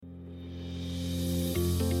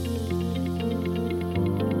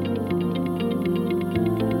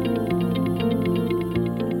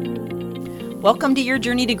Welcome to Your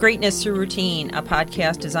Journey to Greatness Through Routine, a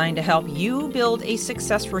podcast designed to help you build a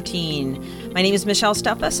success routine. My name is Michelle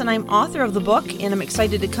Steffes, and I'm author of the book, and I'm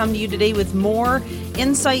excited to come to you today with more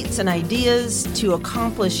insights and ideas to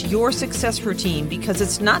accomplish your success routine, because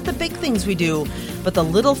it's not the big things we do, but the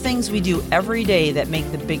little things we do every day that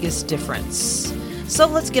make the biggest difference. So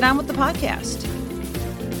let's get on with the podcast.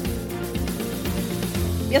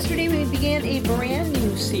 Yesterday we began a brand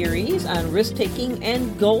new series on risk-taking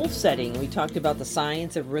and goal setting. We talked about the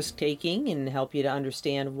science of risk-taking and help you to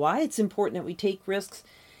understand why it's important that we take risks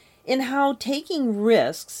and how taking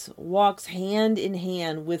risks walks hand in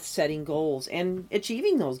hand with setting goals and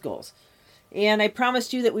achieving those goals. And I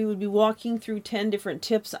promised you that we would be walking through 10 different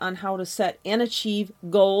tips on how to set and achieve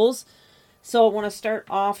goals. So I want to start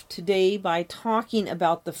off today by talking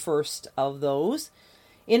about the first of those.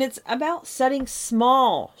 And it's about setting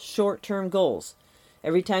small, short-term goals.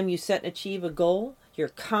 Every time you set and achieve a goal, your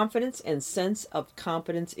confidence and sense of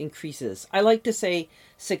competence increases. I like to say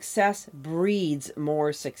success breeds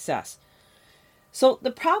more success. So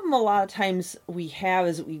the problem a lot of times we have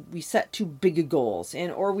is we set too big of goals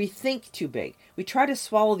or we think too big. We try to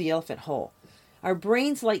swallow the elephant whole. Our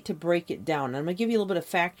brains like to break it down. And I'm going to give you a little bit of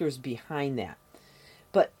factors behind that.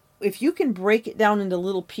 But if you can break it down into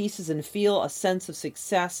little pieces and feel a sense of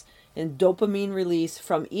success and dopamine release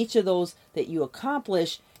from each of those that you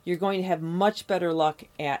accomplish, you're going to have much better luck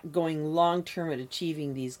at going long-term at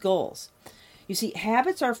achieving these goals. You see,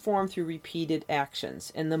 habits are formed through repeated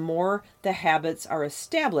actions, and the more the habits are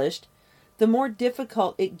established, the more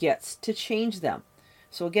difficult it gets to change them.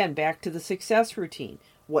 So again, back to the success routine.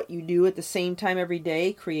 What you do at the same time every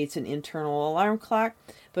day creates an internal alarm clock,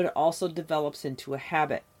 but it also develops into a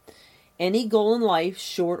habit. Any goal in life,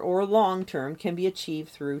 short or long term, can be achieved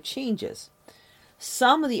through changes.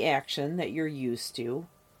 Some of the action that you're used to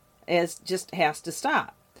just has to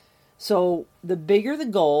stop. So the bigger the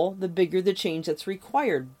goal, the bigger the change that's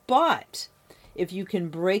required. But if you can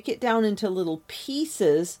break it down into little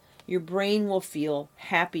pieces, your brain will feel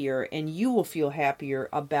happier and you will feel happier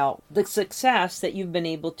about the success that you've been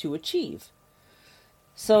able to achieve.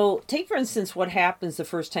 So take, for instance, what happens the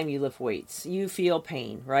first time you lift weights. You feel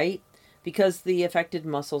pain, right? Because the affected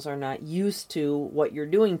muscles are not used to what you're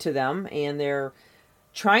doing to them and they're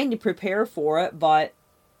trying to prepare for it, but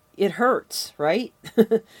it hurts, right?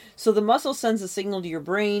 So the muscle sends a signal to your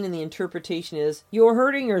brain and the interpretation is you're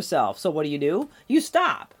hurting yourself. So what do? You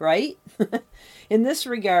stop, right? In this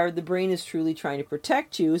regard, the brain is truly trying to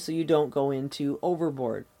protect you so you don't go into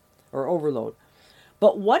overboard or overload.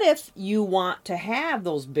 But what if you want to have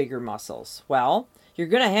those bigger muscles? Well, you're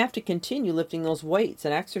going to have to continue lifting those weights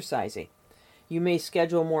and exercising. You may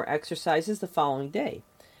schedule more exercises the following day,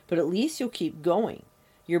 but at least you'll keep going.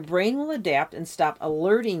 Your brain will adapt and stop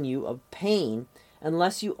alerting you of pain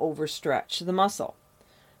unless you overstretch the muscle.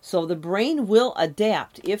 So the brain will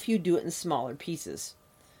adapt if you do it in smaller pieces.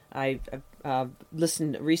 I've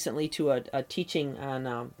listened recently to a teaching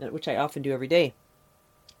on, which I often do every day,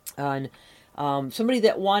 on somebody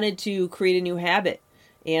that wanted to create a new habit.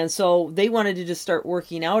 And so they wanted to just start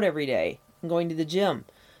working out every day and going to the gym.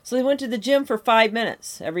 So they went to the gym for 5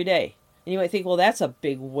 minutes every day. And you might think, well, that's a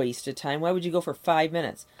big waste of time. Why would you go for 5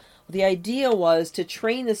 minutes? Well, the idea was to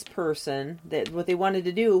train this person that what they wanted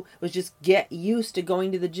to do was just get used to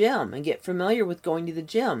going to the gym and get familiar with going to the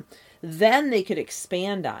gym. Then they could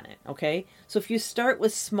expand on it, okay? So if you start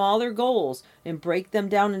with smaller goals and break them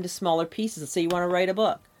down into smaller pieces, let's say you want to write a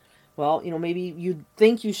book. Well, maybe you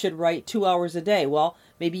think you should write 2 hours a day. Well,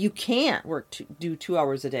 maybe you can't do 2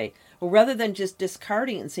 hours a day. Well, rather than just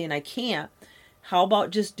discarding it and saying, I can't, how about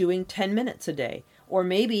just doing 10 minutes a day? Or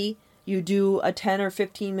maybe you do a 10 or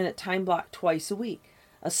 15 minute time block twice a week.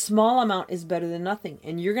 A small amount is better than nothing.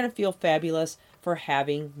 And you're going to feel fabulous for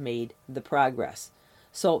having made the progress.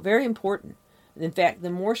 So very important. In fact, the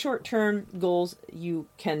more short-term goals you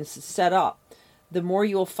can set up, the more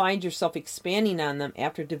you will find yourself expanding on them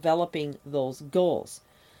after developing those goals.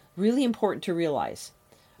 Really important to realize.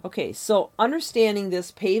 Okay, so understanding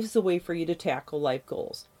this paves the way for you to tackle life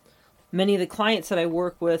goals. Many of the clients that I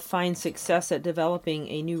work with find success at developing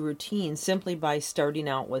a new routine simply by starting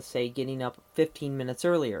out with, say, getting up 15 minutes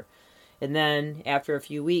earlier. And then after a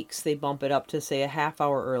few weeks, they bump it up to, say, a half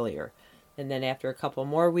hour earlier. And then after a couple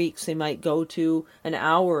more weeks, they might go to an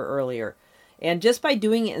hour earlier. And just by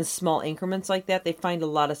doing it in small increments like that, they find a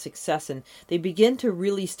lot of success and they begin to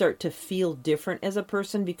really start to feel different as a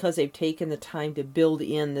person because they've taken the time to build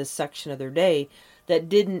in this section of their day that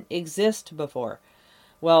didn't exist before.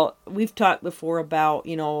 Well, we've talked before about,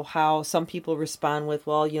 how some people respond with,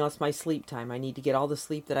 well, it's my sleep time. I need to get all the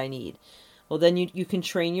sleep that I need. Well, then you can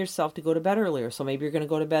train yourself to go to bed earlier. So maybe you're going to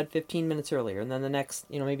go to bed 15 minutes earlier, and then the next,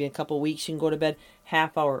 maybe in a couple of weeks, you can go to bed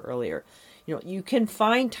half hour earlier. You can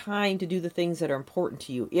find time to do the things that are important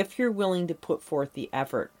to you if you're willing to put forth the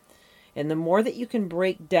effort. And the more that you can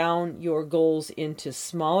break down your goals into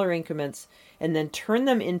smaller increments and then turn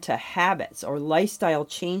them into habits or lifestyle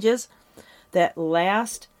changes that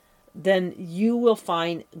last, then you will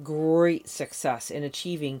find great success in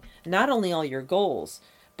achieving not only all your goals,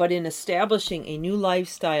 but in establishing a new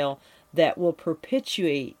lifestyle that will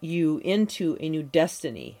perpetuate you into a new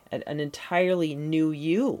destiny, an entirely new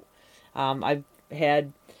you. I've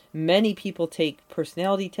had many people take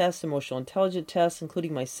personality tests, emotional intelligence tests,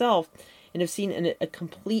 including myself, and have seen a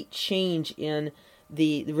complete change in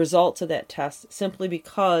the results of that test simply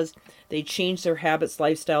because they changed their habits,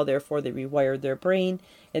 lifestyle, therefore they rewired their brain,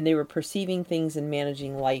 and they were perceiving things and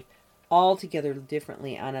managing life altogether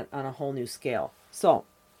differently on a whole new scale. So,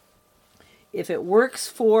 if it works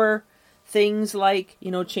for things like,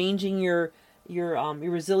 changing your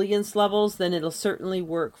resilience levels, then it'll certainly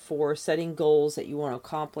work for setting goals that you want to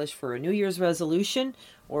accomplish for a New Year's resolution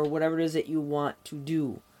or whatever it is that you want to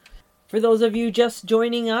do. For those of you just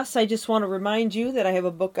joining us, I just want to remind you that I have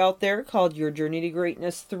a book out there called Your Journey to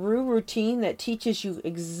Greatness Through Routine that teaches you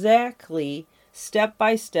exactly, step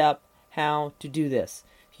by step, how to do this.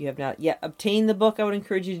 If you have not yet obtained the book, I would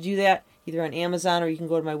encourage you to do that either on Amazon or you can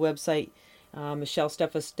go to my website,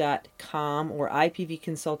 michellesteffes.com or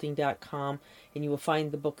ipvconsulting.com, and you will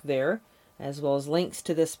find the book there, as well as links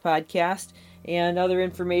to this podcast and other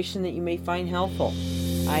information that you may find helpful.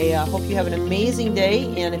 I hope you have an amazing day,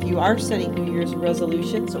 and if you are setting New Year's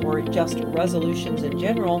resolutions or just resolutions in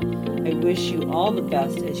general, I wish you all the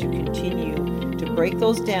best as you continue to break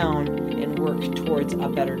those down and work towards a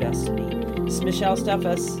better destiny. This is Michelle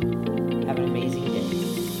Steffes. Have an amazing day.